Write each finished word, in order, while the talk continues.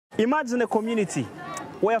Imagine a community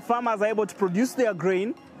where farmers are able to produce their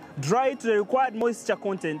grain, dry it to the required moisture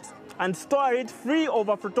content, and store it free of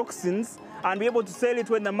aflatoxins and be able to sell it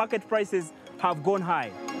when the market prices have gone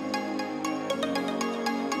high.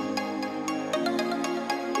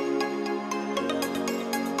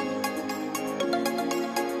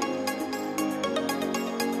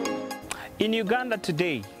 In Uganda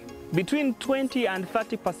today, between 20 and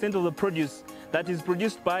 30% of the produce that is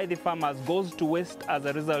produced by the farmers goes to waste as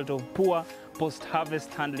a result of poor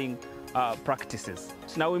post-harvest handling practices.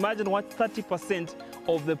 So now imagine what 30%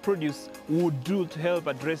 of the produce would do to help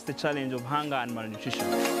address the challenge of hunger and malnutrition.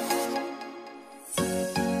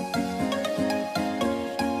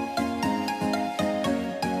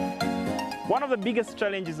 One of the biggest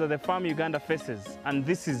challenges that the Farm Uganda faces, and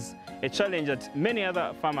this is a challenge that many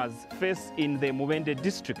other farmers face in the Mubende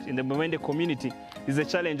district, in the Mubende community, is the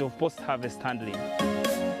challenge of post-harvest handling.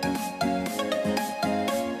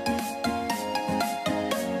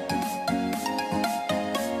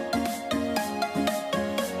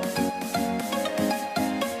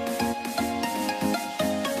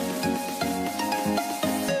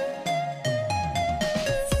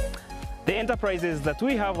 The enterprises that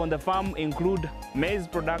we have on the farm include maize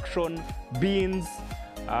production, beans,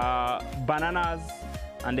 bananas,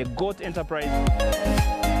 and a goat enterprise.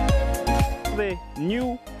 The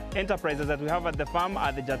new enterprises that we have at the farm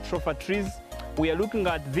are the jatropha trees. We are looking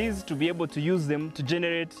at these to be able to use them to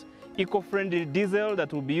generate eco-friendly diesel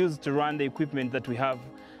that will be used to run the equipment that we have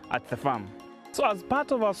at the farm. So as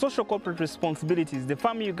part of our social corporate responsibilities, the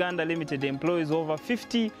Farm Uganda Limited employs over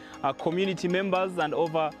 50 community members and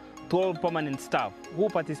over 12 permanent staff who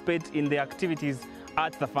participate in the activities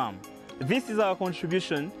at the farm. This is our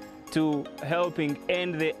contribution to helping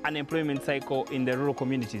end the unemployment cycle in the rural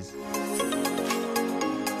communities.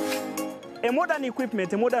 A modern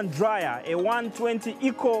equipment, a modern dryer, a 120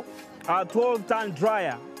 Eco 12-ton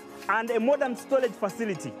dryer, and a modern storage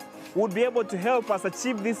facility would be able to help us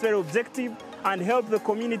achieve this very objective and help the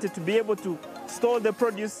community to be able to store the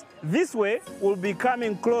produce. This way, we'll be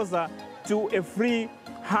coming closer to a free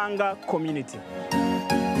hunger community.